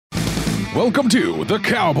Welcome to the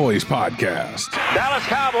Cowboys Podcast. Dallas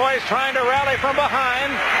Cowboys trying to rally from behind.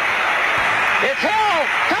 It's Hill.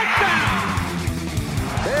 Touchdown.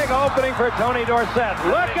 Big opening for Tony Dorsett.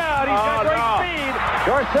 Look out. He's got great speed.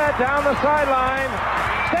 Dorsett down the sideline.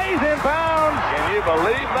 Stays in bounds. Can you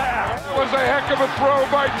believe that? That was a heck of a throw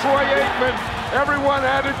by Troy Aikman. Everyone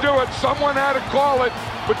had to do it. Someone had to call it,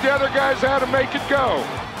 but the other guys had to make it go.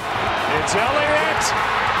 It's Elliott.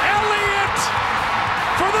 Elliott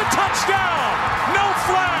for the touchdown. No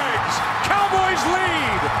flags. Cowboys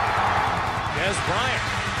lead. Des Bryant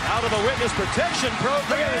out of the witness protection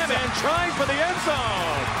program and trying for the end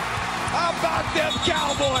zone. How about them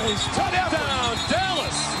Cowboys? Touchdown,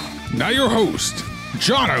 Dallas. Now your host,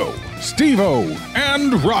 Jono, Steve-O,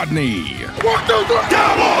 and Rodney. What the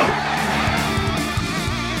Cowboys?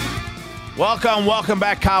 Welcome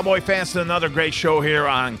back, Cowboy fans, to another great show here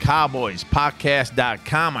on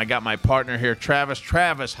CowboysPodcast.com. I got my partner here, Travis.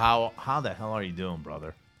 Travis, how the hell are you doing,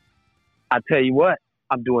 brother? I tell you what,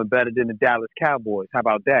 I'm doing better than the Dallas Cowboys. How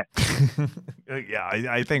about that? Yeah,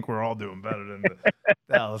 I think we're all doing better than the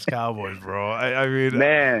Dallas Cowboys, bro. I mean,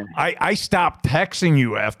 man, I stopped texting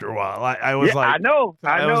you after a while. I was like, I know.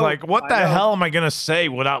 I was like, what the hell am I going to say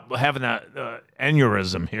without having that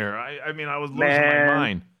aneurysm here? I mean, I was losing my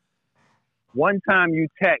mind. One time you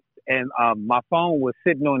text and my phone was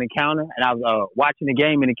sitting on the counter and I was watching the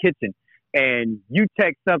game in the kitchen and you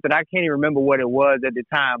text something. I can't even remember what it was at the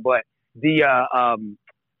time, but I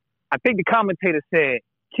think the commentator said,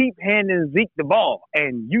 keep handing Zeke the ball.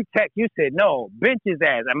 And you said, no, bench his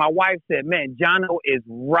ass. And my wife said, man, Jono is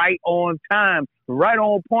right on time, right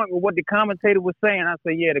on point with what the commentator was saying. I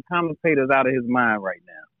said, yeah, the commentator's out of his mind right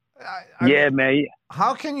now. I mean, man.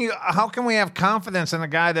 How can we have confidence in a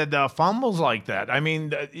guy that fumbles like that? I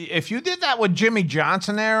mean, if you did that with Jimmy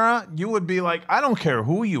Johnson era, you would be like, I don't care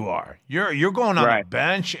who you are. You're going on the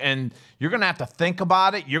bench, and you're going to have to think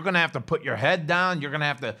about it. You're going to have to put your head down. You're going to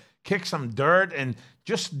have to kick some dirt and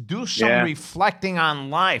just do some reflecting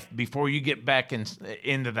on life before you get back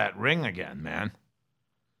into that ring again, man.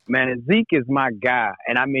 Man, Zeke is my guy.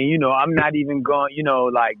 And, I mean, I'm not even going,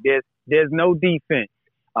 like there's no defense.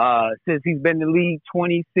 Since he's been in the league,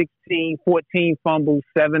 2016, 14 fumbles,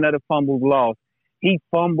 7 of the fumbles lost. He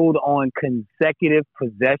fumbled on consecutive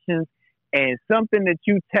possessions. And something that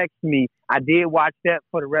you text me, I did watch that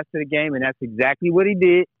for the rest of the game, and that's exactly what he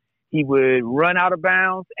did. He would run out of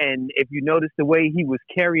bounds, and if you notice the way he was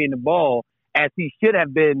carrying the ball, as he should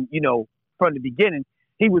have been, from the beginning,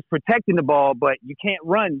 he was protecting the ball, but you can't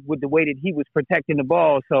run with the way that he was protecting the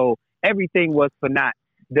ball, so everything was for naught.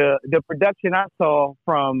 The production I saw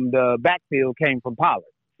from the backfield came from Pollard.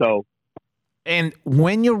 So, and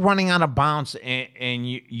when you're running out of bounds and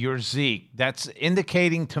you're Zeke, that's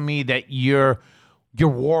indicating to me that you're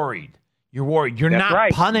worried. You're worried. You're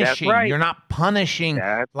not punishing. You're not punishing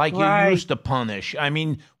like you used to punish. I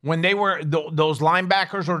mean, when they were those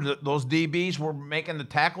linebackers or those DBs were making the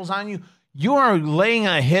tackles on you, you are laying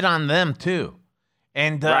a hit on them too.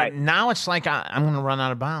 And now it's like I'm going to run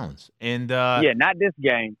out of bounds. And not this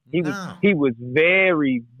game. He was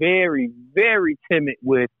very, very, very timid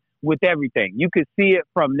with everything. You could see it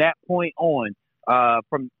from that point on.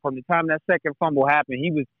 From the time that second fumble happened,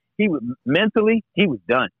 he was mentally he was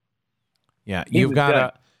done. Yeah, you've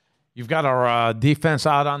got our defense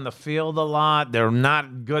out on the field a lot. They're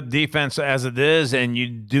not good defense as it is, and you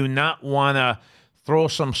do not want to throw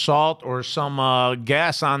some salt or some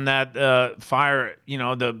gas on that fire,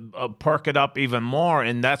 to perk it up even more,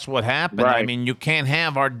 and that's what happened. Right. I mean, you can't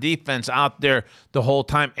have our defense out there the whole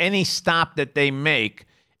time. Any stop that they make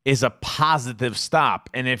is a positive stop,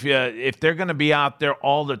 and if they're going to be out there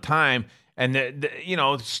all the time and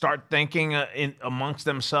start thinking amongst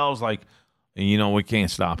themselves like, we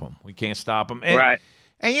can't stop them. We can't stop them. And,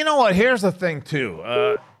 and you know what? Here's the thing too.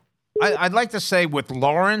 I'd like to say with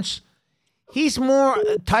Lawrence, he's more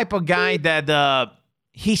type of guy that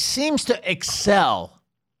he seems to excel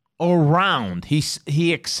around.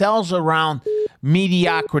 He excels around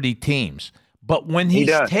mediocrity teams. But when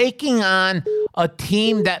he's taking on a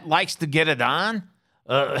team that likes to get it on,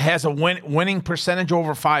 has a winning percentage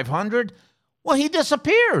over 500, well, he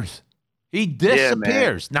disappears. He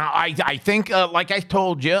disappears. Yeah, now, I think, like I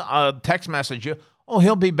told you, text message you,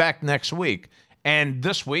 he'll be back next week. And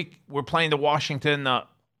this week, we're playing the Washington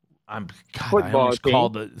I almost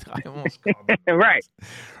called it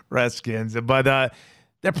Redskins. But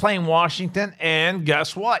they're playing Washington, and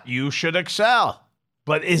guess what? You should excel.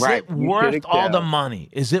 But is it worth all the money?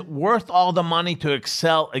 Is it worth all the money to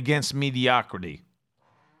excel against mediocrity?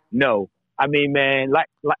 No. I mean, man,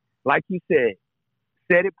 like you said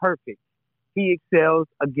it perfect. He excels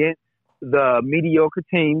against the mediocre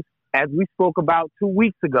teams. as we spoke about 2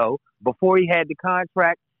 weeks ago, before he had the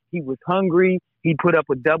contract, he was hungry. He put up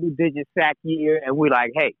a double-digit sack year, and we're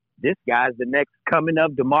like, hey, this guy's the next coming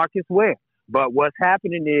of DeMarcus Ware. But what's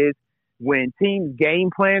happening is when teams game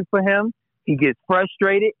plan for him, he gets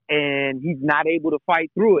frustrated, and he's not able to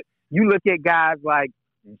fight through it. You look at guys like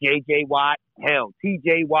J.J. Watt, hell,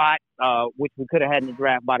 T.J. Watt, which we could have had in the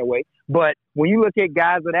draft, by the way. But when you look at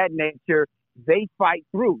guys of that nature, they fight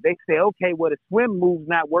through. They say, okay, well, the swim move's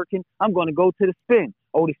not working. I'm going to go to the spin.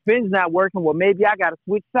 Oh, the spin's not working. Well, maybe I got to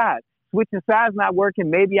switch sides. Switching sides not working.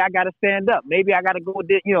 Maybe I got to stand up. Maybe I got to go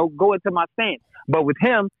into my stance. But with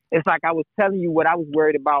him, it's like I was telling you what I was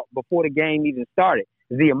worried about before the game even started,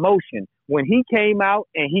 the emotion. When he came out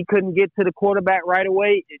and he couldn't get to the quarterback right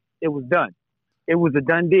away, it was done. It was a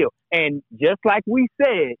done deal. And just like we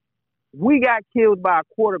said, we got killed by a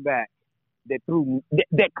quarterback that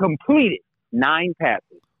completed 9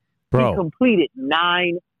 passes. Bro. He completed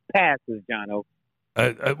 9 passes, Jono.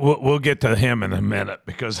 We'll get to him in a minute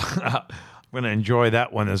because I'm going to enjoy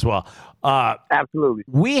that one as well. Absolutely.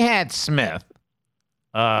 We had Smith.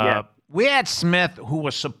 Yes. We had Smith who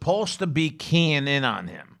was supposed to be keying in on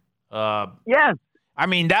him. Yes. I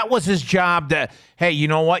mean, that was his job that, hey, you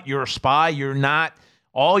know what? You're a spy. You're not.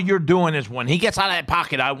 All you're doing is when he gets out of that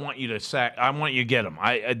pocket, I want you to sack. I want you to get him.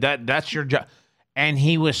 That's your job. And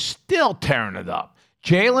he was still tearing it up.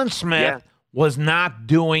 Jalen Smith was not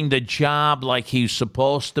doing the job like he's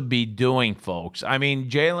supposed to be doing, folks. I mean,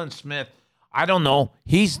 Jalen Smith, I don't know.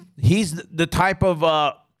 He's the type of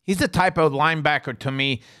linebacker to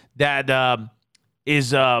me that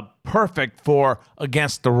is perfect for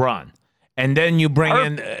against the run. And then you bring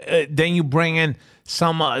in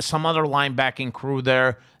some other linebacking crew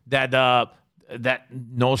there that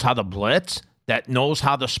knows how to blitz, that knows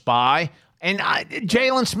how to spy. And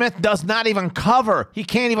Jalen Smith does not even cover. He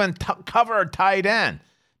can't even cover a tight end.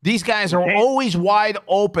 These guys are always wide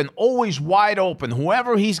open,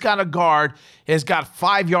 Whoever he's got to guard has got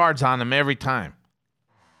 5 yards on him every time.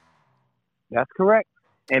 That's correct.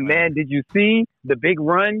 And, man, did you see the big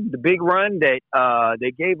run that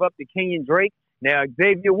they gave up to Kenyon Drake? Now,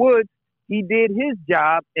 Xavier Woods, he did his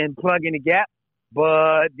job in plugging the gap,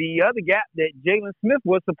 but the other gap that Jalen Smith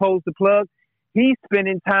was supposed to plug, he's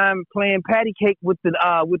spending time playing patty cake with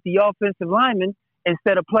the offensive lineman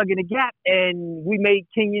instead of plugging the gap, and we made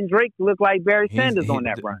Kenyon Drake look like Barry Sanders on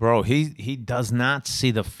that run. Bro, he does not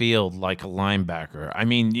see the field like a linebacker. I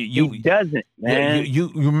mean, he doesn't, man.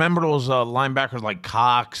 You remember those linebackers like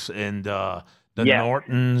Cox and the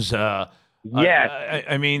Nortons? Yes.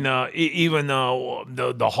 I mean, even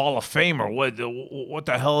the Hall of Famer. What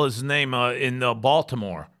the hell is his name in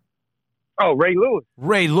Baltimore? Oh, Ray Lewis.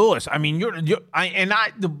 Ray Lewis. I mean,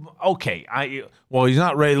 well, he's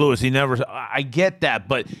not Ray Lewis. He never. I get that,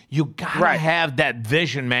 but you gotta have that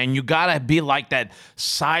vision, man. You gotta be like that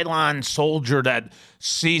Cylon soldier that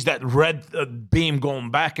sees that red beam going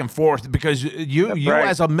back and forth, because you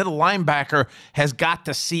as a middle linebacker has got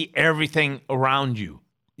to see everything around you.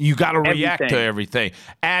 You got to react to everything.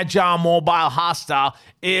 Agile, mobile, hostile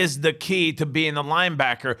is the key to being a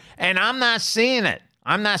linebacker, and I'm not seeing it.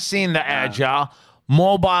 I'm not seeing the agile,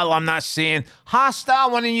 mobile. I'm not seeing hostile.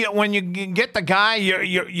 When you get the guy,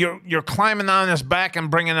 you're climbing on his back and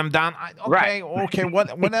bringing him down.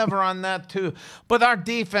 Whatever on that too. But our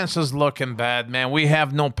defense is looking bad, man. We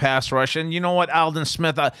have no pass rush, and you know what, Aldon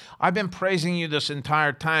Smith, I've been praising you this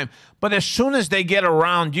entire time. But as soon as they get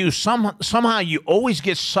around you, somehow you always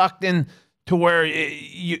get sucked in to where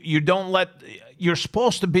you don't let. You're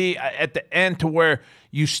supposed to be at the end to where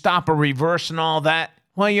you stop a reverse and all that.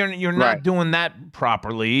 Well, you're not doing that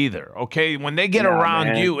properly either, okay? When they get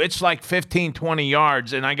around you, it's like 15, 20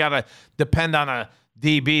 yards, and I got to depend on a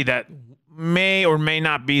DB that may or may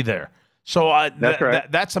not be there. So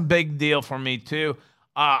that's a big deal for me too.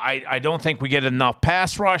 I don't think we get enough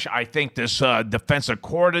pass rush. I think this defensive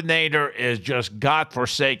coordinator is just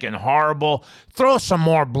godforsaken horrible. Throw some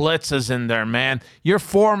more blitzes in there, man. Your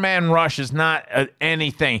 4-man rush is not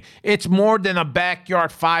anything. It's more than a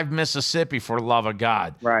backyard 5 Mississippi, for the love of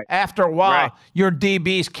God. Right. After a while, your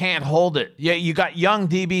DBs can't hold it. Yeah, you got young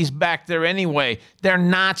DBs back there anyway. They're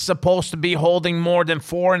not supposed to be holding more than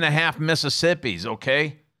 4.5 Mississippis,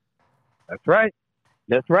 okay? That's right.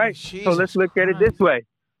 That's right. Jesus so let's look at it this way.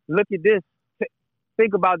 Look at this.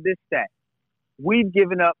 Think about this stat. We've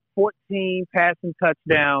given up 14 passing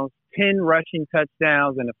touchdowns, 10 rushing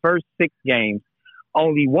touchdowns in the first 6 games.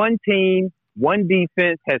 Only one team, one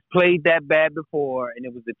defense has played that bad before, and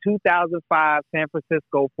it was the 2005 San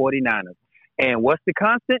Francisco 49ers. And what's the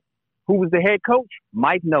constant? Who was the head coach?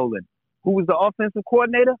 Mike Nolan. Who was the offensive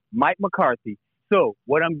coordinator? Mike McCarthy. So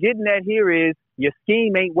what I'm getting at here is your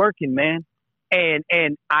scheme ain't working, man. And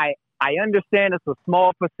I understand it's a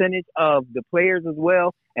small percentage of the players as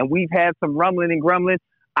well, and we've had some rumbling and grumbling.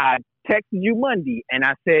 I texted you Monday, and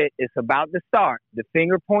I said it's about to start. The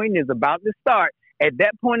finger pointing is about to start. At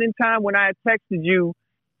that point in time when I texted you,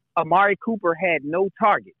 Amari Cooper had no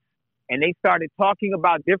targets, and they started talking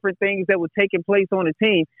about different things that were taking place on the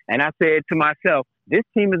team, and I said to myself, this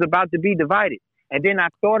team is about to be divided. And then I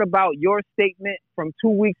thought about your statement from 2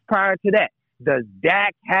 weeks prior to that. Does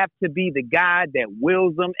Dak have to be the guy that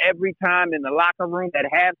wills them every time in the locker room at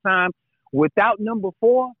halftime? Without number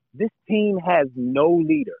 4, this team has no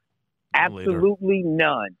leader. Absolutely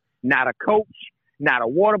none. Not a coach, not a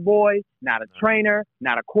water boy, not a trainer,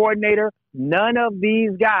 not a coordinator. None of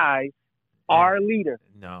these guys are a leader.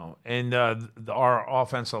 No. And our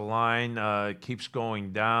offensive line keeps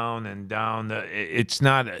going down and down. It's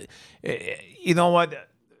not you know what?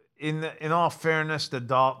 In all fairness to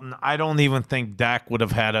Dalton, I don't even think Dak would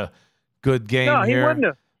have had a good game here. No, he wouldn't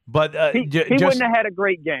have. But he wouldn't have had a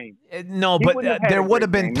great game. No, but there would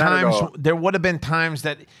have been times. There would have been times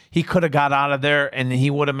that he could have got out of there, and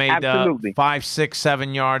he would have made 5, 6,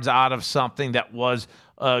 7 yards out of something that was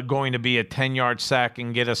going to be a 10-yard sack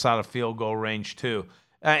and get us out of field goal range too.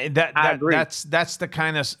 I agree. That's the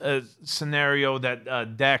kind of scenario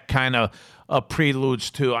that Dak kind of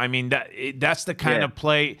preludes to. I mean, that's the kind of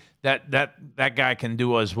play that guy can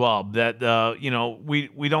do as well. That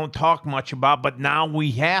we don't talk much about, but now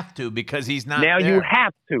we have to because he's not now there. You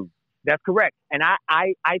have to. That's correct. And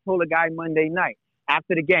I told a guy Monday night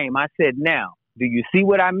after the game, I said, now, do you see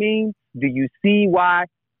what I mean? Do you see why?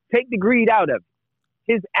 Take the greed out of it.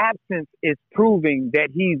 His absence is proving that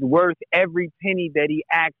he's worth every penny that he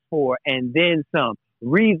asked for and then some.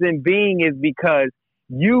 Reason being is because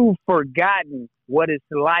you've forgotten what it's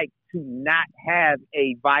like to not have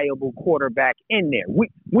a viable quarterback in there.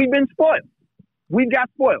 We've been spoiled. We got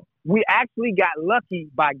spoiled. We actually got lucky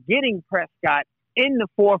by getting Prescott in the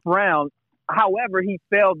 4th round. However, he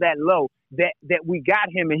fell that low that we got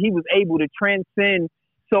him, and he was able to transcend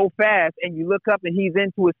so fast, and you look up and he's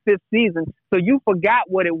into his 5th season. So you forgot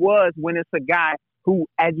what it was when it's a guy who,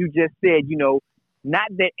 as you just said, not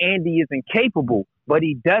that Andy isn't capable, but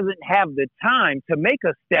he doesn't have the time to make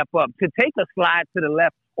a step up, to take a slide to the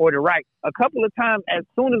left or the right. A couple of times, as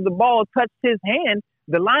soon as the ball touched his hand,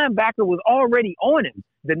 the linebacker was already on him.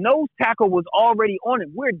 The nose tackle was already on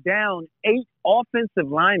him. We're down 8 offensive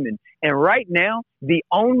linemen. And right now, the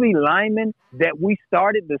only lineman that we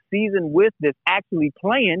started the season with that's actually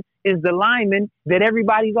playing is the lineman that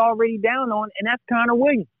everybody's already down on, and that's Connor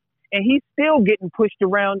Williams. And he's still getting pushed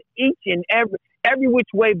around each and every which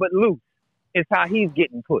way but loose is how he's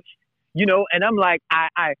getting pushed. And I'm like,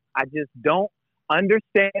 I just don't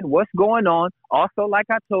understand what's going on. Also, like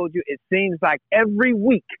I told you, it seems like every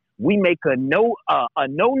week we make a no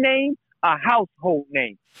name, a household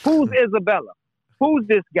name. Who's Isabella? Who's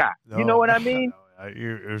this guy? No, you know what I mean?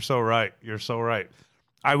 You're so right. You're so right.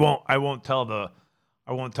 I won't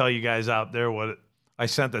tell you guys out there what I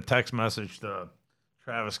sent a text message to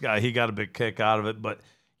Travis guy. He got a big kick out of it, but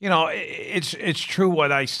it's true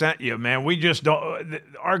what I sent you, man. We just don't.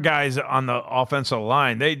 Our guys on the offensive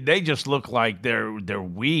line, they just look like they're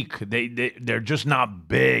weak. They're just not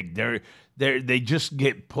big. They just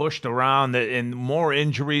get pushed around, and more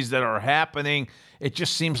injuries that are happening. It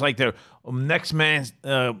just seems like they're next man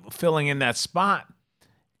filling in that spot.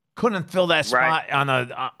 Couldn't fill that spot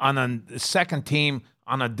on a second team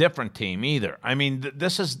on a different team either. I mean,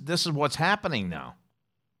 this is what's happening now.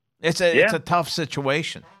 It's a tough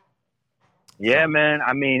situation. Yeah, man.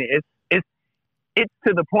 I mean, it's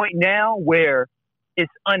to the point now where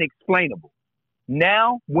it's unexplainable.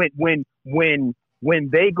 Now, when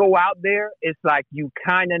they go out there, it's like you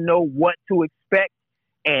kind of know what to expect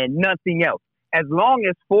and nothing else. As long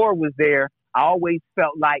as 4 was there, I always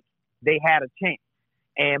felt like they had a chance.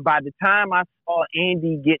 And by the time I saw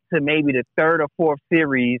Andy get to maybe the 3rd or 4th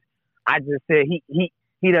series, I just said he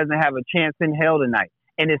doesn't have a chance in hell tonight.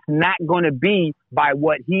 And it's not going to be by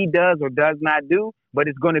what he does or does not do, but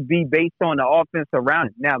it's going to be based on the offense around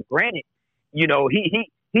him. Now, granted, he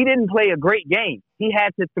didn't play a great game. He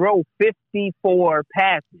had to throw 54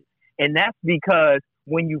 passes. And that's because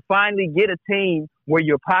when you finally get a team where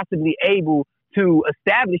you're possibly able to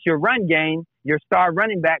establish your run game, your star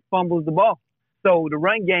running back fumbles the ball. So the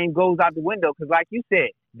run game goes out the window because, like you said,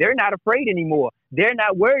 they're not afraid anymore. They're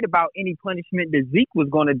not worried about any punishment that Zeke was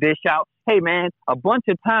going to dish out. Hey, man, a bunch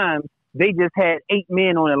of times they just had 8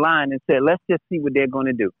 men on the line and said, let's just see what they're going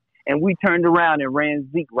to do. And we turned around and ran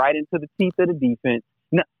Zeke right into the teeth of the defense.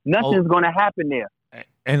 Nothing's going to happen there.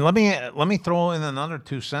 And let me throw in another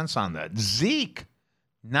 2 cents on that. Zeke,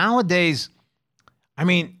 nowadays, I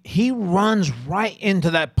mean, he runs right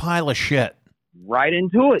into that pile of shit. Right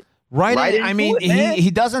into it.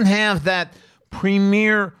 He doesn't have that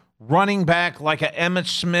premier running back like a Emmitt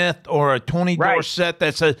Smith or a Tony Dorsett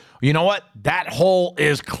that says, you know what? That hole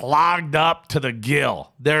is clogged up to the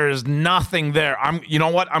gill. There is nothing there. You know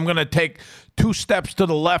what? I'm going to take 2 steps to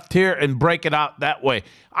the left here and break it out that way.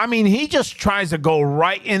 I mean, he just tries to go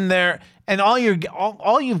right in there, and all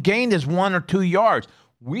you've gained is 1 or 2 yards.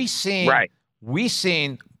 We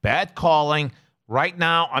seen bad calling. Right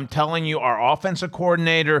now, I'm telling you, our offensive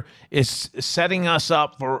coordinator is setting us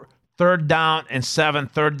up for 3rd down and 7,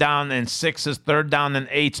 3rd down and 6s, 3rd down and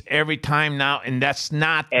 8s every time now, and that's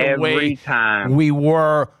not the way we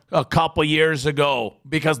were a couple years ago.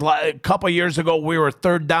 Because a couple years ago, we were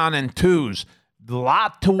 3rd down and 2s. A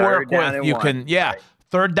lot to work with. You can,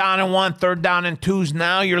 3rd down and 1, 3rd down and 2s.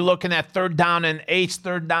 Now you're looking at 3rd down and 8s,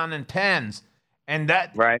 3rd down and 10s. And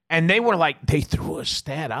they threw a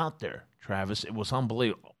stat out there, Travis. It was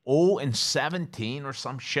unbelievable. 0-17 or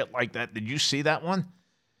some shit like that. Did you see that one?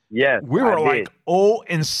 Yes. We were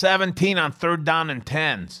 0-17 on 3rd down and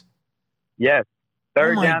 10s. Yes.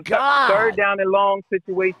 Third down and long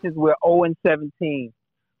situations, we're 0-17.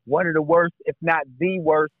 One of the worst, if not the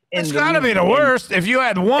worst. It's got to be the worst. If you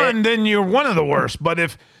had one, then you're one of the worst. But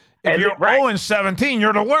if you're 0-17,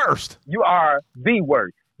 you're the worst. You are the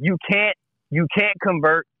worst. You can't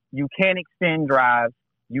convert. You can't extend drives.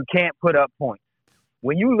 You can't put up points.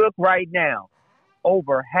 When you look right now,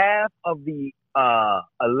 over half of the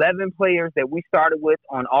 11 players that we started with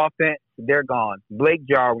on offense, they're gone. Blake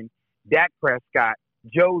Jarwin, Dak Prescott,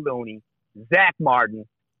 Joe Looney, Zach Martin.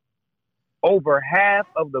 Over half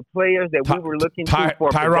of the players that we were looking to for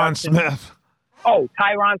Tyron Smith. Oh,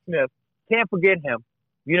 Tyron Smith. Can't forget him.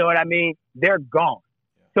 You know what I mean? They're gone.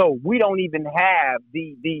 So we don't even have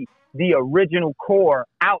the original core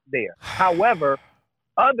out there. However,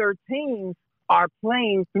 other teams are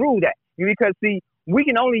playing through that. Because, see, we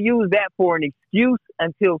can only use that for an excuse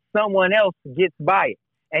until someone else gets by it.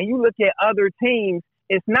 And you look at other teams,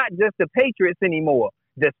 it's not just the Patriots anymore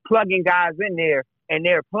that's plugging guys in there and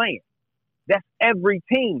they're playing. That's every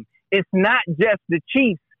team. It's not just the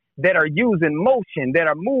Chiefs that are using motion, that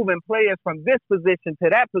are moving players from this position to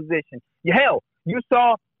that position. Hell, you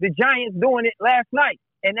saw the Giants doing it last night,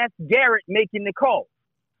 and that's Garrett making the call.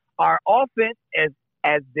 Our offense,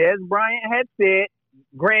 as Des Bryant had said,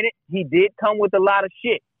 granted, he did come with a lot of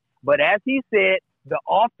shit. But as he said, the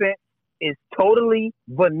offense is totally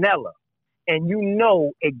vanilla. And you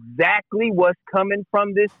know exactly what's coming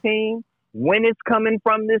from this team, when it's coming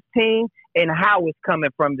from this team, and how it's coming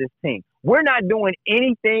from this team. We're not doing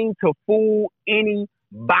anything to fool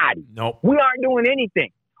anybody. Nope. We aren't doing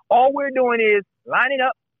anything. All we're doing is lining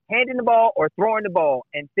up, handing the ball, or throwing the ball,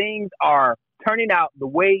 and things are turning out the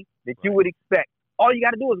way that you would expect. All you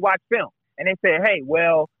got to do is watch film. And they say, hey,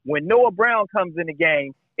 well, when Noah Brown comes in the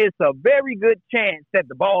game, it's a very good chance that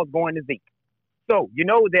the ball is going to Zeke. So, you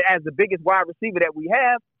know that as the biggest wide receiver that we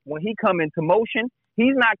have, when he come into motion,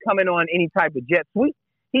 he's not coming on any type of jet sweep.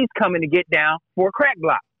 He's coming to get down for a crack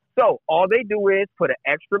block. So all they do is put an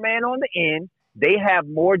extra man on the end. They have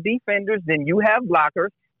more defenders than you have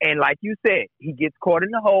blockers. And like you said, he gets caught in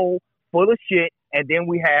the hole full of shit. And then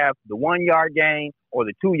we have the 1 yard gain or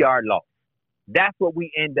the 2 yard loss. That's what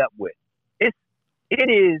we end up with. It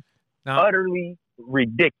is utterly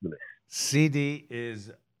ridiculous. CD is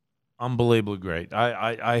unbelievably great.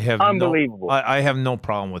 I have unbelievable. I have no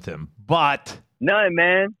problem with him. But none,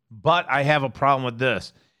 man. But I have a problem with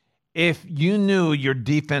this. If you knew your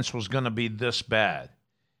defense was going to be this bad,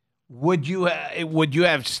 would you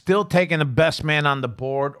have still taken the best man on the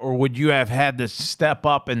board, or would you have had to step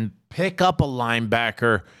up and pick up a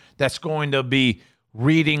linebacker that's going to be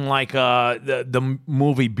reading like the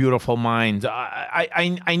movie Beautiful Minds?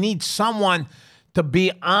 I need someone to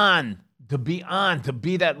be that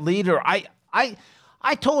leader. I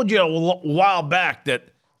told you a while back that,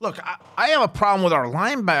 look, I have a problem with our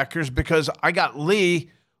linebackers because I got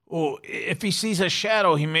Lee. Oh, if he sees a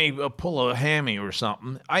shadow, he may pull a hammy or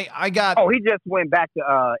something. Oh, he just went back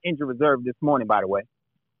to injured reserve this morning, by the way.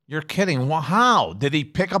 You're kidding. Well, how? Did he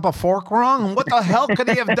pick up a fork wrong? What the hell could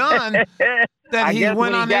he have done that he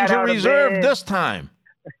went on injured reserve this time?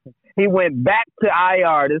 He went back to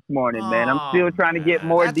IR this morning, man. I'm still trying to get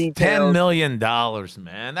more details. $10 million,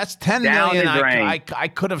 man. That's $10 million. I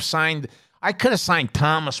could have signed. I could have signed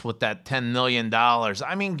Thomas with that $10 million.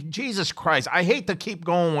 I mean, Jesus Christ. I hate to keep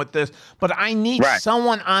going with this, but I need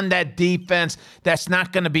someone on that defense that's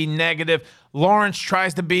not going to be negative. Lawrence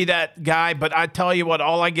tries to be that guy, but I tell you what,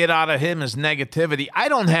 all I get out of him is negativity. I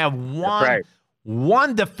don't have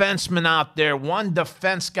one defenseman out there, one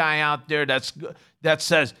defense guy out there that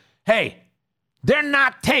says, hey, they're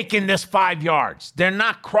not taking this 5 yards. They're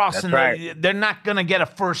not crossing. They're not going to get a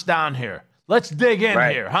first down here. Let's dig in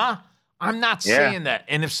here, huh? I'm not saying that.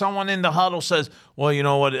 And if someone in the huddle says, well, you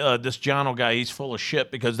know what, this Jono guy, he's full of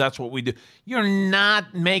shit because that's what we do. You're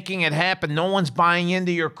not making it happen. No one's buying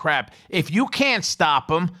into your crap. If you can't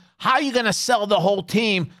stop him, how are you going to sell the whole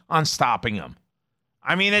team on stopping him?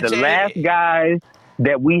 I mean, it's the last guys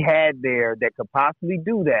that we had there that could possibly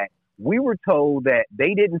do that, we were told that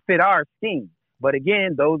they didn't fit our scheme. But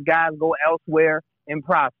again, those guys go elsewhere and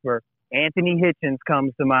prosper. Anthony Hitchens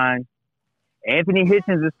comes to mind. Anthony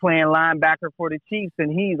Hitchens is playing linebacker for the Chiefs,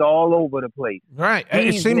 and he's all over the place. Right.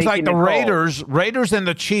 It seems like the Raiders and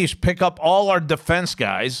the Chiefs pick up all our defense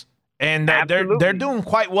guys, and they're doing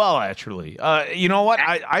quite well, actually. You know what?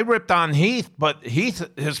 I ripped on Heath, but Heath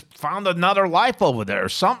has found another life over there.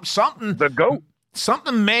 Something. The GOAT.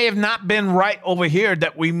 Something may have not been right over here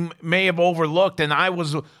that we may have overlooked, and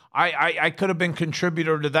I could have been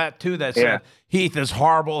contributor to that too. That said Heath is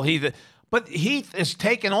horrible. But Heath is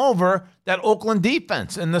taking over that Oakland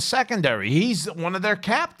defense in the secondary. He's one of their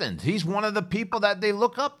captains. He's one of the people that they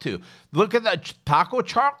look up to. Look at that Taco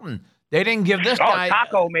Charlton. They didn't give this guy.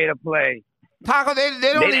 Taco made a play. Taco, they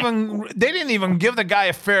didn't even give the guy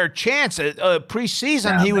a fair chance.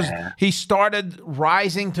 Preseason, he started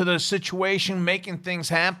rising to the situation, making things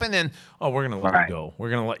happen, and we're gonna let you go.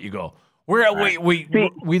 We're gonna let you go.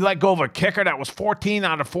 We let go of a kicker that was 14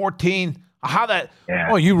 out of 14. How that? Yeah.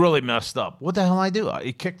 Oh, you really messed up. What the hell I do?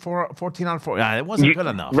 He kicked 14 out of 14. It wasn't good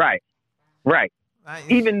enough. Right.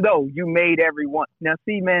 Even though you made everyone. Now,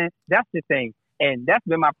 see, man, that's the thing, and that's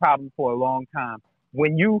been my problem for a long time.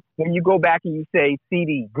 When you go back and you say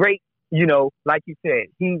CD, great, like you said,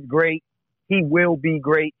 he's great. He will be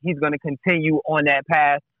great. He's going to continue on that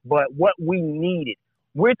path. But what we needed,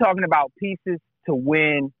 we're talking about pieces to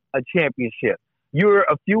win a championship. You're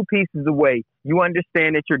a few pieces away. You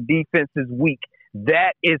understand that your defense is weak.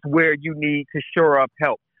 That is where you need to shore up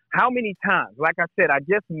help. How many times? Like I said, I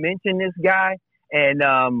just mentioned this guy, and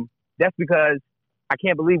that's because I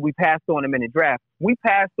can't believe we passed on him in the draft. We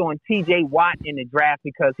passed on T.J. Watt in the draft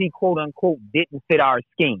because he, quote-unquote, didn't fit our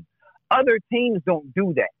scheme. Other teams don't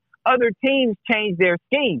do that. Other teams change their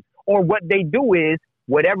schemes, or what they do is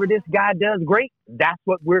whatever this guy does great, that's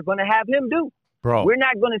what we're going to have him do. Bro. We're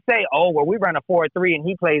not going to say, we run a 4-3 and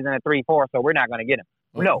he plays in a 3-4, so we're not going to get him.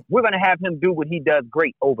 No, we're going to have him do what he does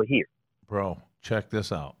great over here. Bro, check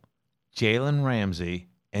this out. Jalen Ramsey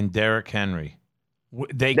and Derrick Henry,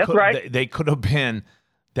 they could have been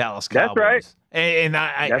Dallas Cowboys. That's right. And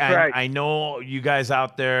I know you guys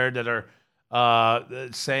out there that are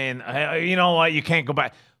saying, hey, you know what, you can't go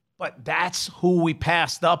back. But that's who we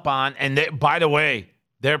passed up on. And by the way,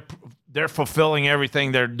 they're fulfilling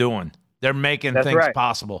everything they're doing. They're making things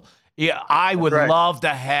possible. Yeah, I would love to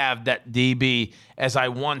have that DB, as I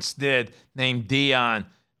once did, named Dion.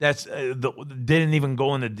 That's didn't even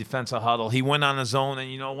go in the defensive huddle. He went on his own,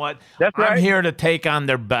 and you know what? I'm here to take on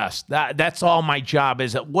their best. That's all my job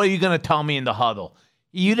is. What are you going to tell me in the huddle?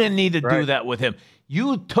 You didn't need to do that with him.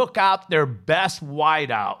 You took out their best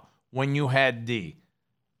wideout when you had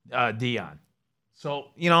Dion. So,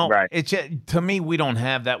 it's to me, we don't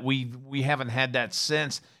have that. We haven't had that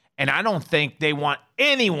since. And I don't think they want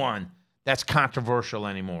anyone that's controversial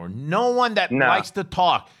anymore. No one that likes to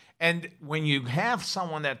talk. And when you have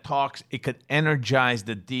someone that talks, it could energize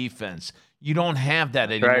the defense. You don't have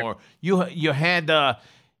that anymore. Right. You had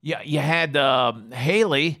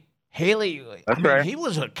Haley. Haley, he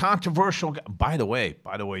was a controversial guy. By the way,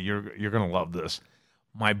 you're gonna love this.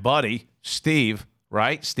 My buddy Steve,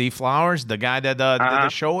 right? Steve Flowers, the guy that did the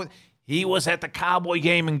show. He was at the Cowboy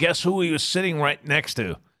game, and guess who he was sitting right next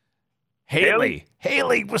to? Haley.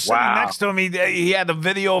 Haley was sitting next to him. He had a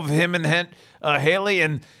video of him and Haley,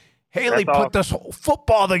 and Haley put this whole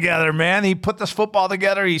football together, man. He put this football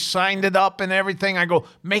together. He signed it up and everything. I go,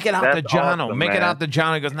 make it out to Jono. Awesome, make it out to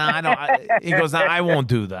Jono. He goes, no, I don't. He goes, no, I won't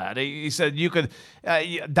do that. He said, you could,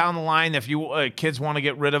 down the line, if you kids want to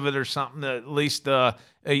get rid of it or something, at least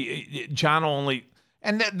Jono only.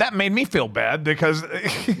 And that made me feel bad because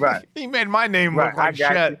he made my name look like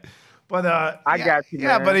shit. You. But I got you, man.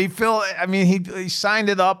 Yeah, but he signed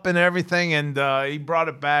it up and everything, and he brought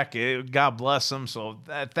it back. God bless him. So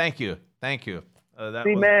thank you. Man,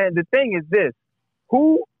 the thing is this: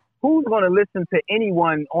 who who's going to listen to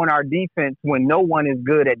anyone on our defense when no one is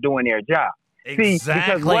good at doing their job?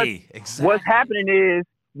 Exactly. See, because what's happening is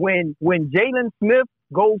when Jalen Smith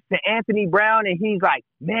goes to Anthony Brown and he's like,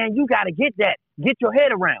 man, you got to get your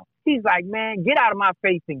head around. He's like, man, get out of my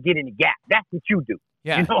face and get in the gap. That's what you do.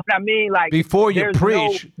 Yeah. You know what I mean? Like, before you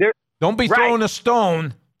preach, don't be throwing a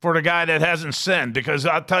stone for the guy that hasn't sinned, because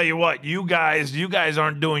I'll tell you what, you guys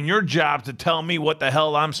aren't doing your job to tell me what the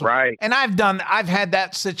hell I'm supposed. Right. And I've had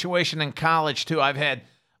that situation in college too. I've had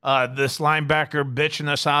this linebacker bitching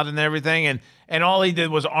us out and everything, and all he did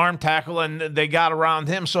was arm tackle, and they got around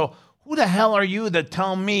him. So who the hell are you to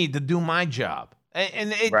tell me to do my job?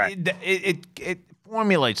 And it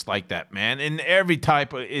formulates like that, man. In every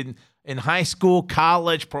type of in high school,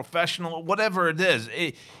 college, professional, whatever it is.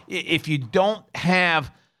 If you don't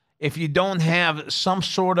have some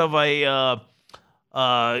sort of a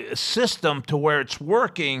system to where it's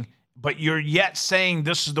working, but you're yet saying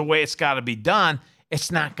this is the way it's got to be done,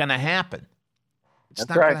 it's not going to happen. It's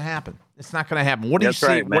not going to happen. It's not going to happen. What do you see?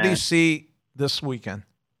 Right, what do you see this weekend?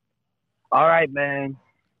 All right, man.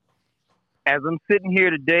 As I'm sitting here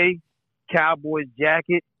today, Cowboys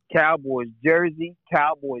jacket, Cowboys jersey,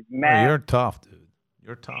 Cowboys mask. You're tough, dude.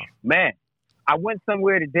 You're tough. Man, I went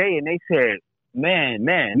somewhere today and they said, man,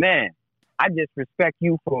 I just respect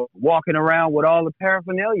you for walking around with all the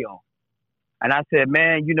paraphernalia on. And I said,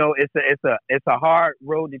 man, you know, it's a hard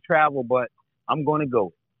road to travel, but I'm going to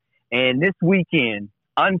go. And this weekend,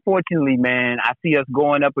 unfortunately, man, I see us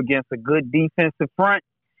going up against a good defensive front.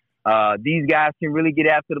 These guys can really get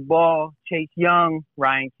after the ball. Chase Young,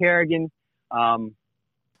 Ryan Kerrigan,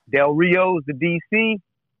 Del Rio's the DC.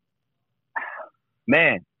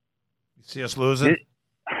 Man. You see us losing?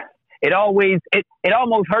 It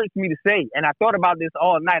almost hurts me to say. And I thought about this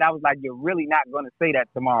all night. I was like, you're really not going to say that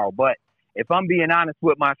tomorrow. But if I'm being honest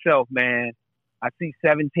with myself, man, I see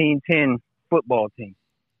 17-10 football team.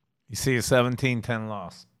 You see a 17-10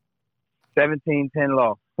 loss. 17-10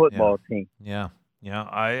 loss football team. Yeah. Yeah,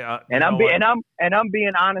 I'm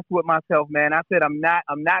being honest with myself, man. I said I'm not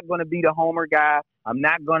going to be the homer guy. I'm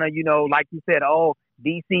not going to, like you said,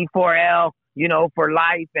 DC4L, for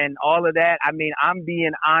life and all of that. I mean, I'm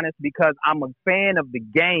being honest because I'm a fan of the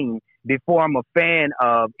game before I'm a fan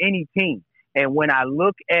of any team. And when I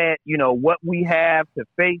look at, what we have to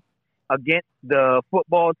face against the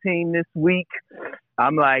football team this week,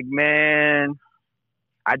 I'm like, man,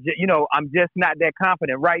 I'm just not that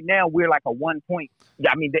confident. Right now, we're like a 1 point.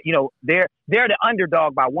 I mean, they're the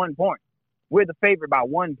underdog by 1 point. We're the favorite by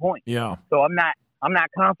 1 point. Yeah. So I'm not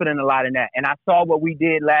confident a lot in that. And I saw what we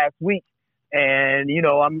did last week, and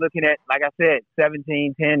I'm looking at, like I said,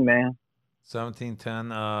 17-10, man.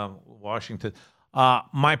 17-10, Washington.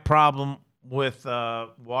 My problem with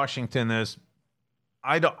Washington is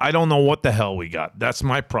I don't know what the hell we got. That's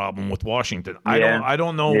my problem with Washington. I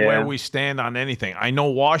don't know where we stand on anything. I know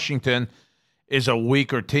Washington is a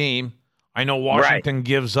weaker team. I know Washington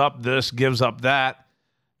gives up this, gives up that.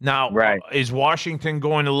 Now, is Washington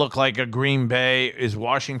going to look like a Green Bay? Is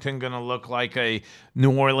Washington going to look like a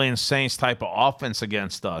New Orleans Saints type of offense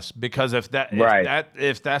against us? Because if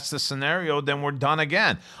that's the scenario, then we're done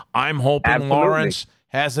again. I'm hoping Lawrence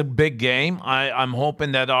has a big game. I'm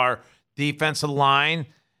hoping that our defensive line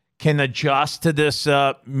can adjust to this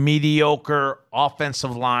mediocre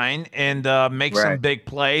offensive line and make some big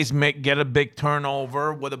plays, get a big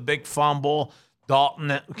turnover with a big fumble.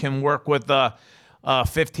 Dalton can work with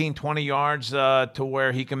 15, 20 yards to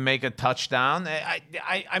where he can make a touchdown.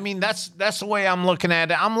 I mean, that's the way I'm looking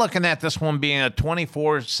at it. I'm looking at this one being a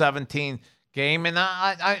 24-17 game, and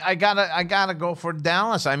I gotta go for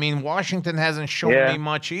Dallas. I mean, Washington hasn't shown me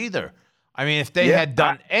much either. I mean, if they had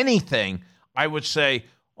done anything, I would say,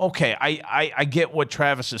 okay, I get what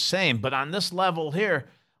Travis is saying, but on this level here,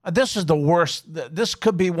 this is the worst. This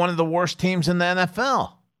could be one of the worst teams in the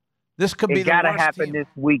NFL. This could be the worst. It gotta happen this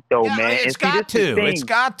week, though, man. It's got to. It's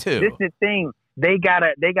got to. This is the thing. They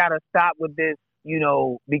gotta stop with this,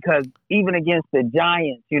 because even against the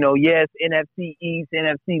Giants, yes, NFC East,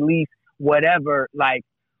 NFC least, whatever. Like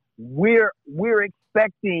we're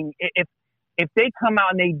expecting if they come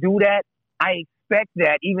out and they do that, I expect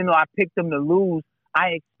that. Even though I picked them to lose,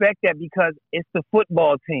 I expect that because it's the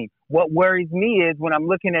football team. What worries me is when I'm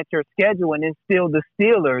looking at your schedule and it's still the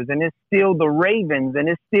Steelers and it's still the Ravens and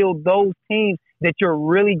it's still those teams that you're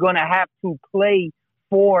really going to have to play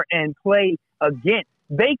for and play against.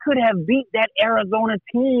 They could have beat that Arizona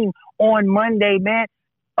team on Monday, man.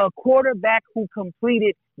 A quarterback who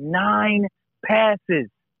completed 9 passes.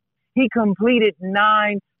 He completed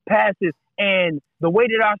 9 passes. And the way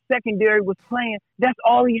that our secondary was playing, that's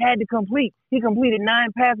all he had to complete. He completed 9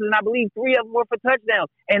 passes, and I believe 3 of them were for touchdowns.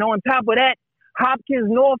 And on top of that, Hopkins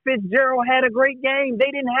nor Fitzgerald had a great game. They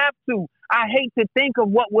didn't have to. I hate to think of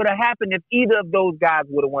what would have happened if either of those guys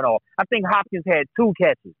would have went off. I think Hopkins had 2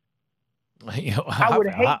 catches. I would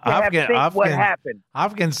hate to think what happened.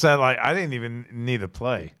 Hopkins said, I didn't even need to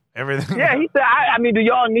play. Everything. Yeah, he said, I mean, do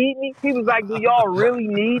y'all need me? He was like, do y'all really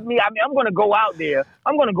need me? I mean, I'm going to go out there.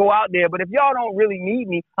 But if y'all don't really need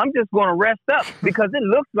me, I'm just going to rest up because it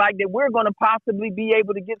looks like that we're going to possibly be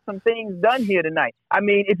able to get some things done here tonight. I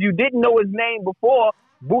mean, if you didn't know his name before,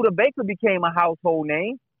 Budda Baker became a household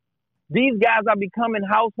name. These guys are becoming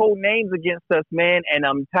household names against us, man, and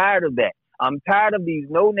I'm tired of that. I'm tired of these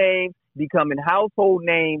no names becoming household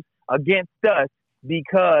names against us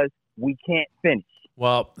because we can't finish.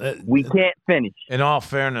 Well, we can't finish. In all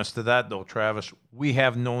fairness to that, though, Travis, we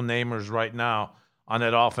have no-namers right now on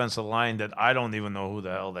that offensive line that I don't even know who the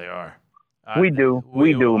hell they are. We do,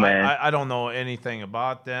 man. I don't know anything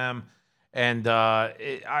about them, and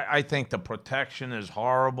I think the protection is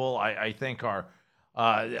horrible. I think our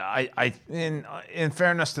in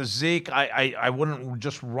fairness to Zeke, I wouldn't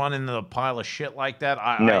just run into a pile of shit like that.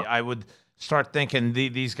 I would start thinking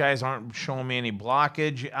these guys aren't showing me any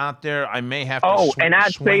blockage out there. I may have to and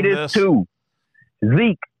I'd say this too.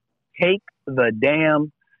 Zeke, take the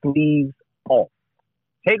damn sleeves off.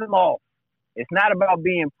 Take them off. It's not about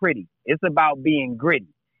being pretty. It's about being gritty.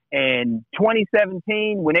 And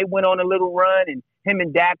 2017, when they went on a little run and him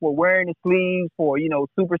and Dak were wearing the sleeves for,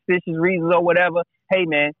 superstitious reasons or whatever, hey,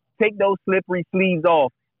 man, take those slippery sleeves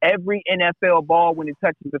off. Every NFL ball, when it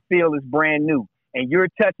touches the field, is brand new. And you're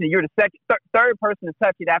the third person to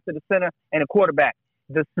touch it after the center and the quarterback.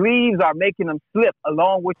 The sleeves are making them slip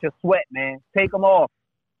along with your sweat, man. Take them off.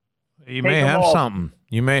 You may have something.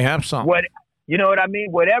 You know what I mean?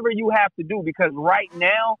 Whatever you have to do, because right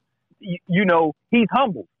now, he's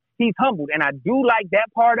humbled. He's humbled. And I do like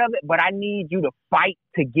that part of it, but I need you to fight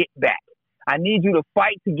to get back. I need you to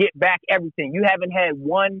fight to get back everything. You haven't had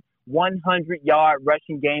one 100-yard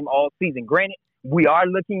rushing game all season. Granted, we are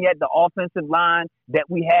looking at the offensive line that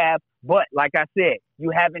we have, but like I said, you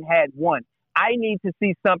haven't had one. I need to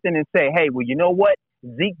see something and say, hey, well, you know what?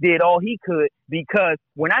 Zeke did all he could, because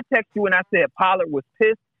when I text you and I said Pollard was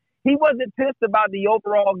pissed, he wasn't pissed about the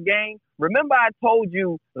overall game. Remember I told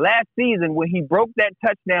you last season when he broke that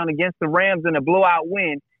touchdown against the Rams in a blowout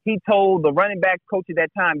win, he told the running backs coach at that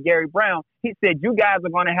time, Gary Brown, he said, you guys are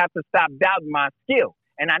going to have to stop doubting my skill.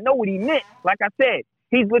 And I know what he meant. Like I said,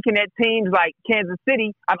 he's looking at teams like Kansas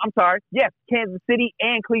City. Kansas City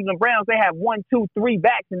and Cleveland Browns. They have 1, 2, 3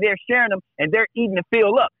 backs, and they're sharing them, and they're eating the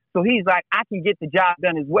field up. So he's like, I can get the job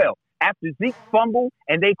done as well. After Zeke fumbled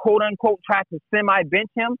and they quote-unquote tried to semi-bench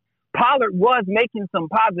him, Pollard was making some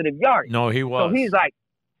positive yards. No, he was. So he's like,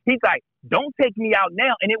 don't take me out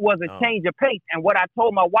now. And it was a change of pace. And what I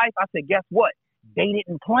told my wife, I said, guess what? They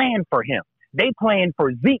didn't plan for him. They planned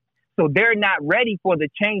for Zeke. So they're not ready for the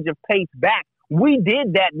change of pace back. We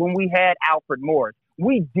did that when we had Alfred Morris.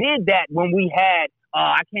 We did that when we had,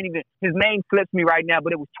 his name slips me right now,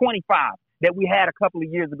 but it was 25 that we had a couple of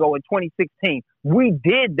years ago in 2016. We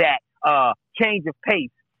did that change of pace.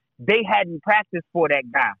 They hadn't practiced for that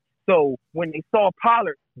guy. So when they saw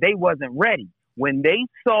Pollard, they wasn't ready. When they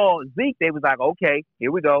saw Zeke, they was like, okay,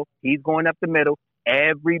 here we go. He's going up the middle.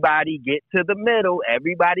 Everybody get to the middle.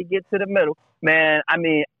 Everybody get to the middle. Man, I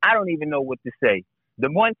mean, I don't even know what to say. The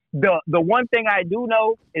one thing I do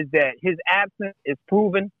know is that his absence is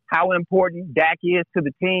proven how important Dak is to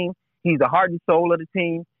the team. He's the heart and soul of the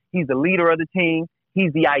team. He's the leader of the team.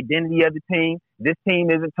 He's the identity of the team. This team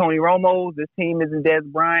isn't Tony Romo's. This team isn't Dez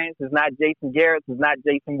Bryant's. It's not Jason Garrett's. It's not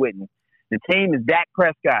Jason Witten's. The team is Dak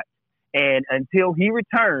Prescott. And until he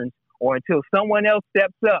returns or until someone else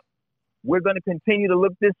steps up, we're going to continue to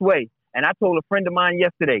look this way. And I told a friend of mine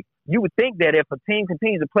yesterday, you would think that if a team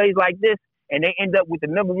continues to play like this and they end up with the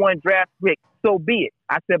number 1 draft pick, so be it.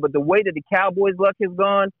 I said, but the way that the Cowboys' luck has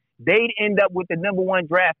gone, they'd end up with the number 1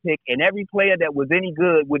 draft pick, and every player that was any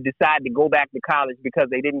good would decide to go back to college because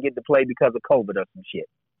they didn't get to play because of COVID or some shit.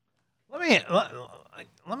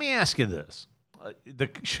 Let me ask you this. The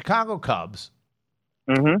Chicago Cubs,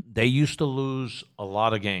 Mm-hmm. They used to lose a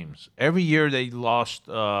lot of games. Every year they lost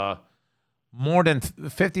more than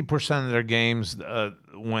 50% of their games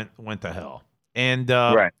went to hell. And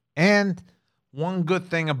right. And one good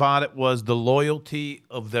thing about it was the loyalty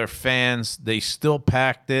of their fans. They still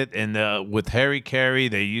packed it. And with Harry Carey,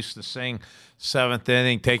 they used to sing seventh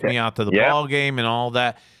inning, take me out to the ball game and all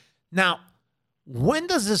that. Now, when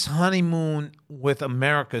does this honeymoon with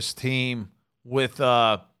America's team, with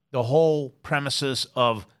the whole premises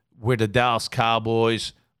of we're the Dallas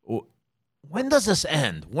Cowboys. When does this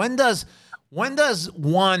end? When does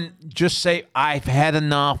one just say I've had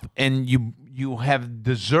enough, and you have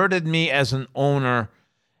deserted me as an owner,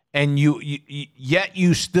 and yet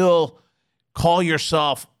you still call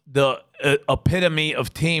yourself the epitome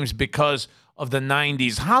of teams because of the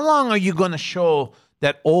 90s? How long are you going to show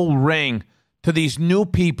that old ring to these new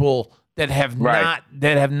people that have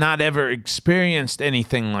not ever experienced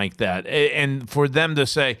anything like that, and for them to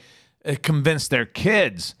say, convince their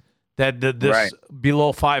kids that this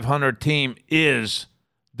below 500 team is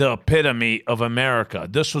the epitome of America?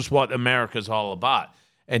 This was what America's all about.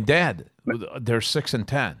 And Dad, they're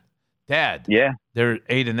 6-10. Dad, they're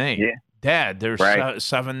 8-8. Yeah. Dad, they're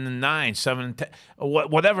 7-9, 7-10,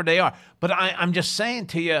 whatever they are. But I'm just saying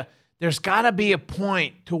to you, there's got to be a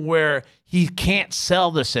point to where he can't sell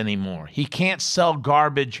this anymore. He can't sell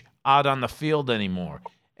garbage out on the field anymore.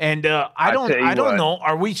 And I don't know.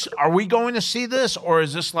 Are we going to see this, or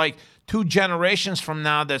is this like 2 generations from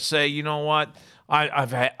now that say, you know what,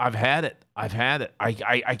 I've had it.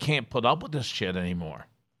 I can't put up with this shit anymore.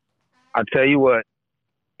 I'll tell you what.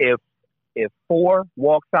 If 4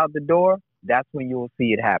 walks out the door, that's when you'll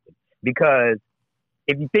see it happen. Because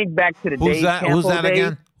if you think back to the days,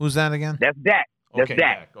 Who's that again? That's Dak. That's okay,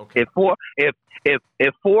 Dak. Okay.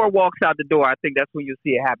 If 4 walks out the door, I think that's when you'll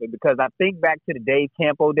see it happen. Because I think back to the Dave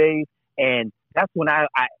Campo days, and that's when I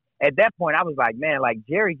at that point I was like, man, like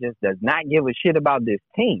Jerry just does not give a shit about this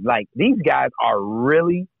team. Like these guys are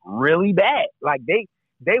really, really bad. Like they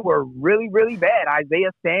were really, really bad.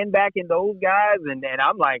 Isaiah Sandback and those guys, and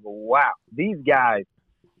I'm like, wow, these guys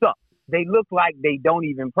suck. They look like they don't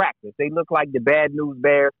even practice. They look like the bad news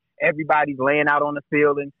bears. Everybody's laying out on the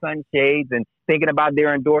field in sunshades and thinking about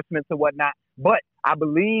their endorsements and whatnot. But I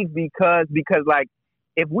believe because like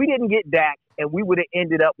if we didn't get Dak and we would have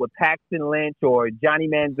ended up with Paxton Lynch or Johnny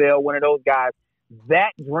Manziel, one of those guys,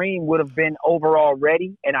 that dream would have been over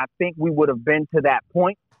already, and I think we would have been to that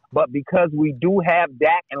point. But because we do have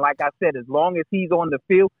Dak, and like I said, as long as he's on the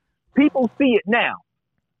field, people see it now.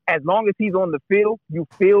 As long as he's on the field, you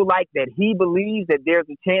feel like that he believes that there's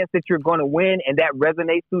a chance that you're going to win, and that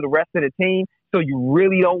resonates through the rest of the team. So you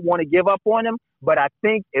really don't want to give up on him. But I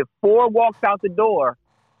think if 4 walks out the door,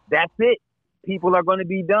 that's it. People are going to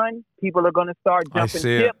be done. People are going to start jumping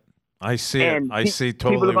ship. I see it. I see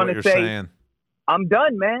totally what you're saying. I'm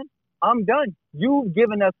done, man. I'm done. You've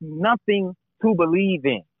given us nothing to believe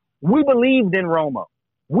in. We believed in Romo.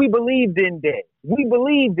 We believed in Dez. We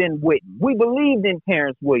believed in Witten. We believed in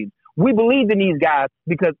Terrence Williams. We believed in these guys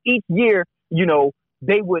because each year, you know,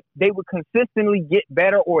 they would consistently get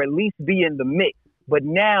better or at least be in the mix. But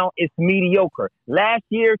now it's mediocre. Last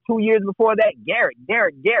year, 2 years before that, Garrett.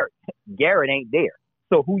 Garrett ain't there.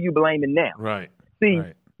 So who you blaming now? Right. See,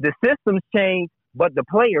 the systems change, but the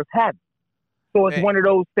players haven't. So it's one of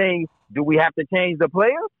those things. Do we have to change the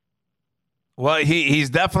players? Well, he's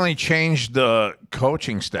definitely changed the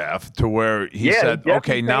coaching staff to where he said,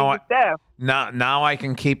 "Okay, now I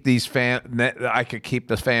can keep I could keep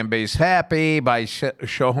the fan base happy by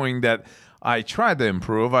showing that I tried to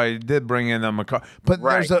improve. I did bring in a McCarthy, but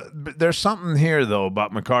there's something here though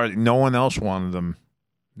about McCarthy. No one else wanted him.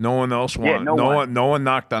 No one else wanted. No one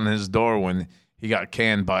knocked on his door when he got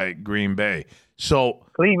canned by Green Bay. So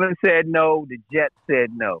Cleveland said no. The Jets said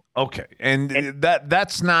no. Okay, and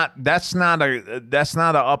that's not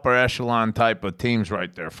a upper echelon type of teams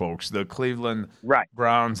right there, folks. The Cleveland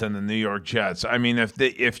Browns and the New York Jets. I mean,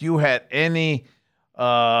 if you had any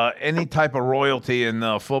type of royalty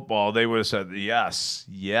in football, they would have said yes.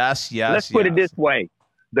 Let's put it this way: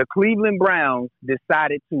 the Cleveland Browns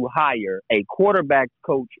decided to hire a quarterbacks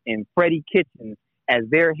coach in Freddie Kitchens as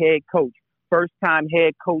their head coach, first-time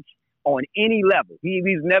head coach on any level. He's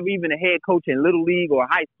never even a head coach in Little League or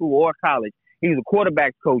high school or college. He's a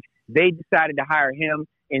quarterback coach. They decided to hire him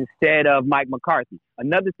instead of Mike McCarthy.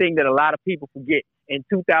 Another thing that a lot of people forget, in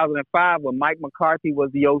 2005, when Mike McCarthy was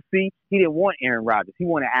the OC, he didn't want Aaron Rodgers. He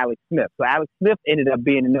wanted Alex Smith. So Alex Smith ended up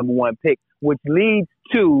being the number 1 pick, which leads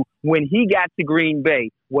to when he got to Green Bay,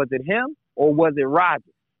 was it him or was it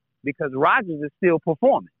Rodgers? Because Rodgers is still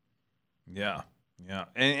performing. Yeah.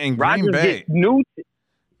 And Green Bay.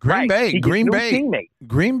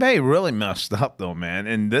 Green Bay really messed up though, man.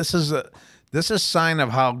 And this is a sign of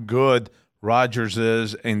how good Rodgers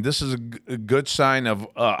is, and this is a good sign of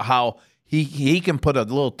how he can put a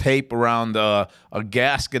little tape around a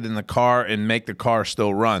gasket in the car and make the car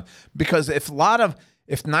still run. Because if 90%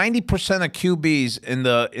 of QBs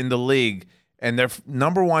in the league and their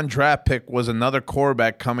number 1 draft pick was another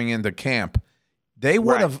quarterback coming into camp, they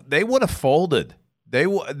would have folded. they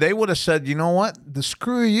would have said, you know what,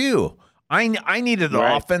 screw you. I needed an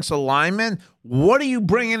offensive lineman. What are you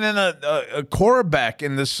bringing in a quarterback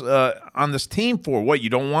in this on this team for? What, you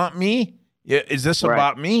don't want me? Is this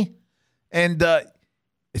about me? And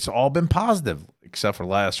it's all been positive except for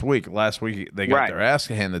last week. Last week they got their ass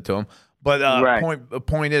handed to them. But the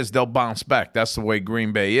point is they'll bounce back. That's the way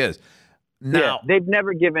Green Bay is. Now they've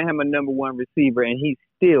never given him a number one receiver, and he's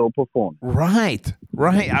still performing. Right.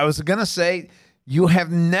 I was gonna say you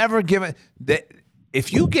have never given that.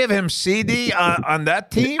 If you give him CD on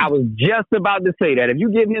that team, I was just about to say that. If you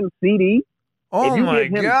give him CD, oh if you my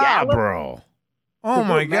give him God, Gallup, bro! Oh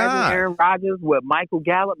my God, Aaron Rodgers with Michael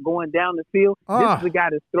Gallup going down the field. This is a guy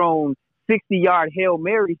that's thrown 60-yard Hail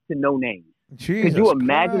Marys to no names. Could you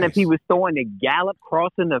imagine if he was throwing to Gallup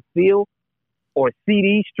crossing the field or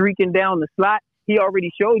CD streaking down the slot? He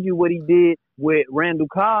already showed you what he did with Randall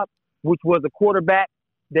Cobb, which was a quarterback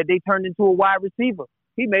that they turned into a wide receiver.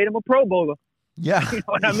 He made him a Pro Bowler. Yeah, you know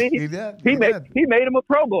what I mean. He did. He made him a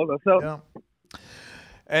Pro Bowler. So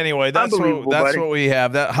anyway, that's what we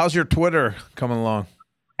have. How's your Twitter coming along?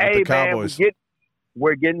 With the Cowboys? Man,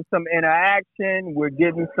 we're getting some interaction. We're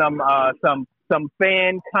getting some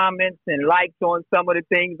fan comments and likes on some of the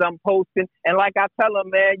things I'm posting. And like I tell them,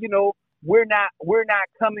 man, you know, we're not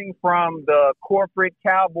coming from the corporate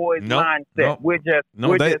Cowboys mindset. We're just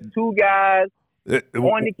two guys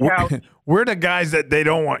on the couch. We're the guys that they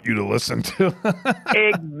don't want you to listen to.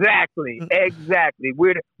 Exactly.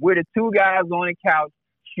 We're the two guys on the couch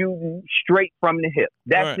shooting straight from the hip.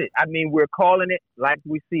 That's it. I mean, we're calling it like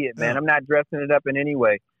we see it, man. I'm not dressing it up in any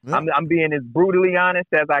way. I'm being as brutally honest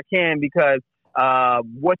as I can because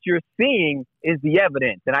what you're seeing is the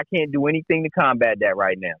evidence, and I can't do anything to combat that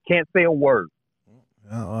right now. Can't say a word.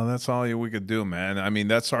 Well, that's all we could do, man. I mean,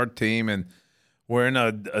 that's our team, and we're in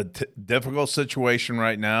a difficult situation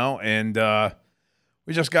right now, and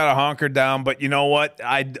we just got to hunker down. But you know what?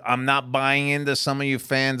 I'm not buying into some of you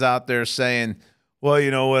fans out there saying, well,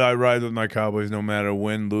 you know what? I ride with my Cowboys no matter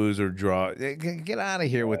win, lose, or draw. Get out of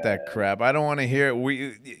here with that crap. I don't want to hear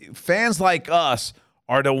it. Fans like us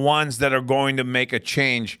are the ones that are going to make a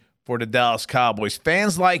change for the Dallas Cowboys.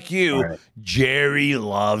 Fans like you, Jerry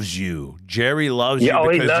loves you. Jerry loves you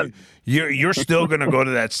because you're still going to go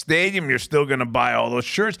to that stadium. You're still going to buy all those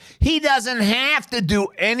shirts. He doesn't have to do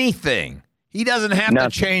anything. He doesn't have to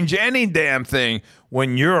change any damn thing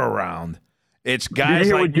when you're around. It's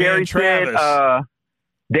guys like me and Travis. Said,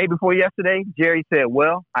 day before yesterday, Jerry said,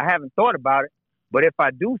 well, I haven't thought about it, but if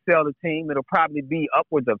I do sell the team, it'll probably be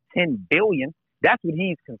upwards of $10 billion. That's what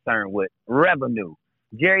he's concerned with, revenue.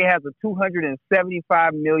 Jerry has a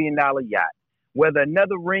 $275 million yacht. Whether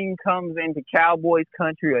another ring comes into Cowboys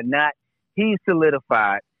country or not, he's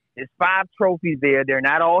solidified. There's 5 trophies there. They're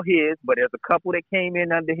not all his, but there's a couple that came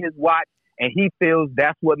in under his watch, and he feels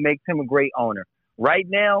that's what makes him a great owner. Right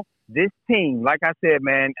now, this team, like I said,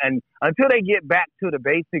 man, and until they get back to the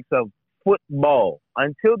basics of football,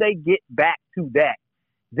 until they get back to that,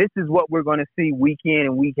 this is what we're going to see week in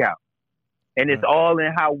and week out. And it's all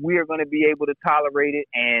in how we're going to be able to tolerate it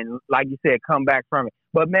and, like you said, come back from it.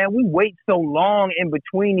 But, man, we wait so long in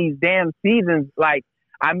between these damn seasons. Like,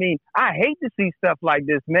 I mean, I hate to see stuff like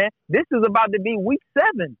this, man. This is about to be week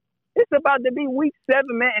 7. It's about to be week 7,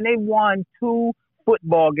 man, and they won 2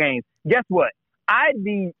 football games. Guess what? I'd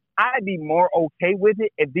be more okay with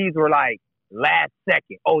it if these were like last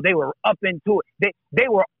second. Oh, they were up into it. They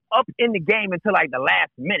were up in the game until like the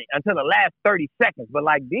last minute, until the last 30 seconds. But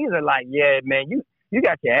like these are like, yeah, man, you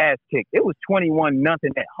got your ass kicked. It was 21-0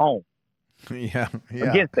 at home. Yeah.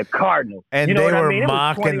 Against the Cardinals. And you know they were I mean?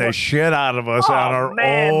 mocking the shit out of us on our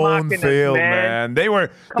own field, man. They were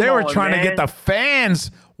trying to get the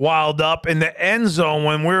fans wild up in the end zone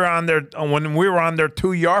when we were on their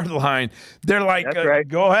 2-yard line. They're like,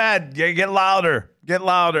 go ahead, get louder.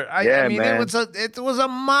 I mean, man. it was a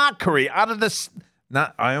mockery out of this.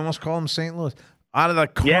 I almost call them St. Louis. Out of the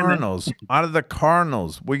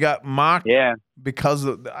Cardinals, we got mocked. Yeah. Because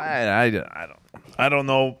of I don't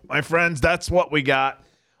know, my friends. That's what we got.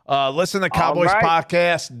 Listen to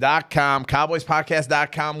CowboysPodcast.com.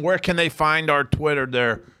 CowboysPodcast.com. Where can they find our Twitter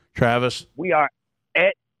there, Travis? We are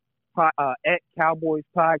at Cowboys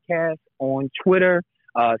Podcast on Twitter.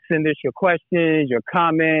 Send us your questions, your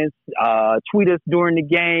comments. Tweet us during the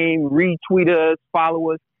game. Retweet us.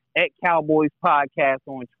 Follow us at Cowboys Podcast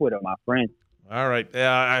on Twitter, my friend. All right.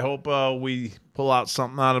 Yeah, I hope we pull out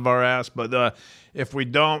something out of our ass. But if we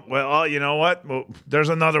don't, well, you know what? Well, there's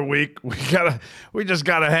another week. We just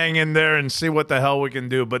gotta hang in there and see what the hell we can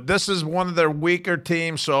do. But this is one of their weaker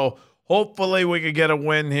teams, so Hopefully we could get a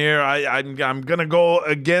win here. I'm going to go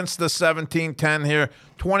against the 17-10 here.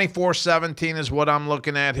 24-17 is what I'm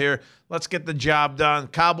looking at here. Let's get the job done.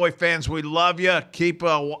 Cowboy fans, we love you. Keep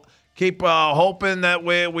hoping that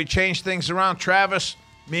we change things around. Travis,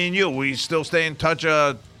 me and you, we still stay in touch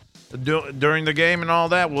during the game and all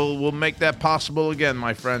that. We'll make that possible again,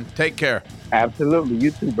 my friend. Take care. Absolutely.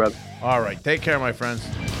 You too, brother. All right. Take care, my friends.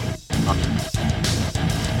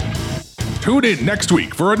 Tune in next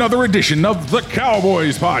week for another edition of the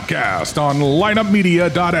Cowboys Podcast on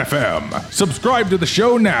lineupmedia.fm. Subscribe to the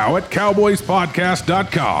show now at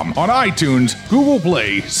cowboyspodcast.com on iTunes, Google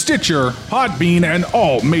Play, Stitcher, Podbean, and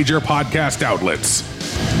all major podcast outlets.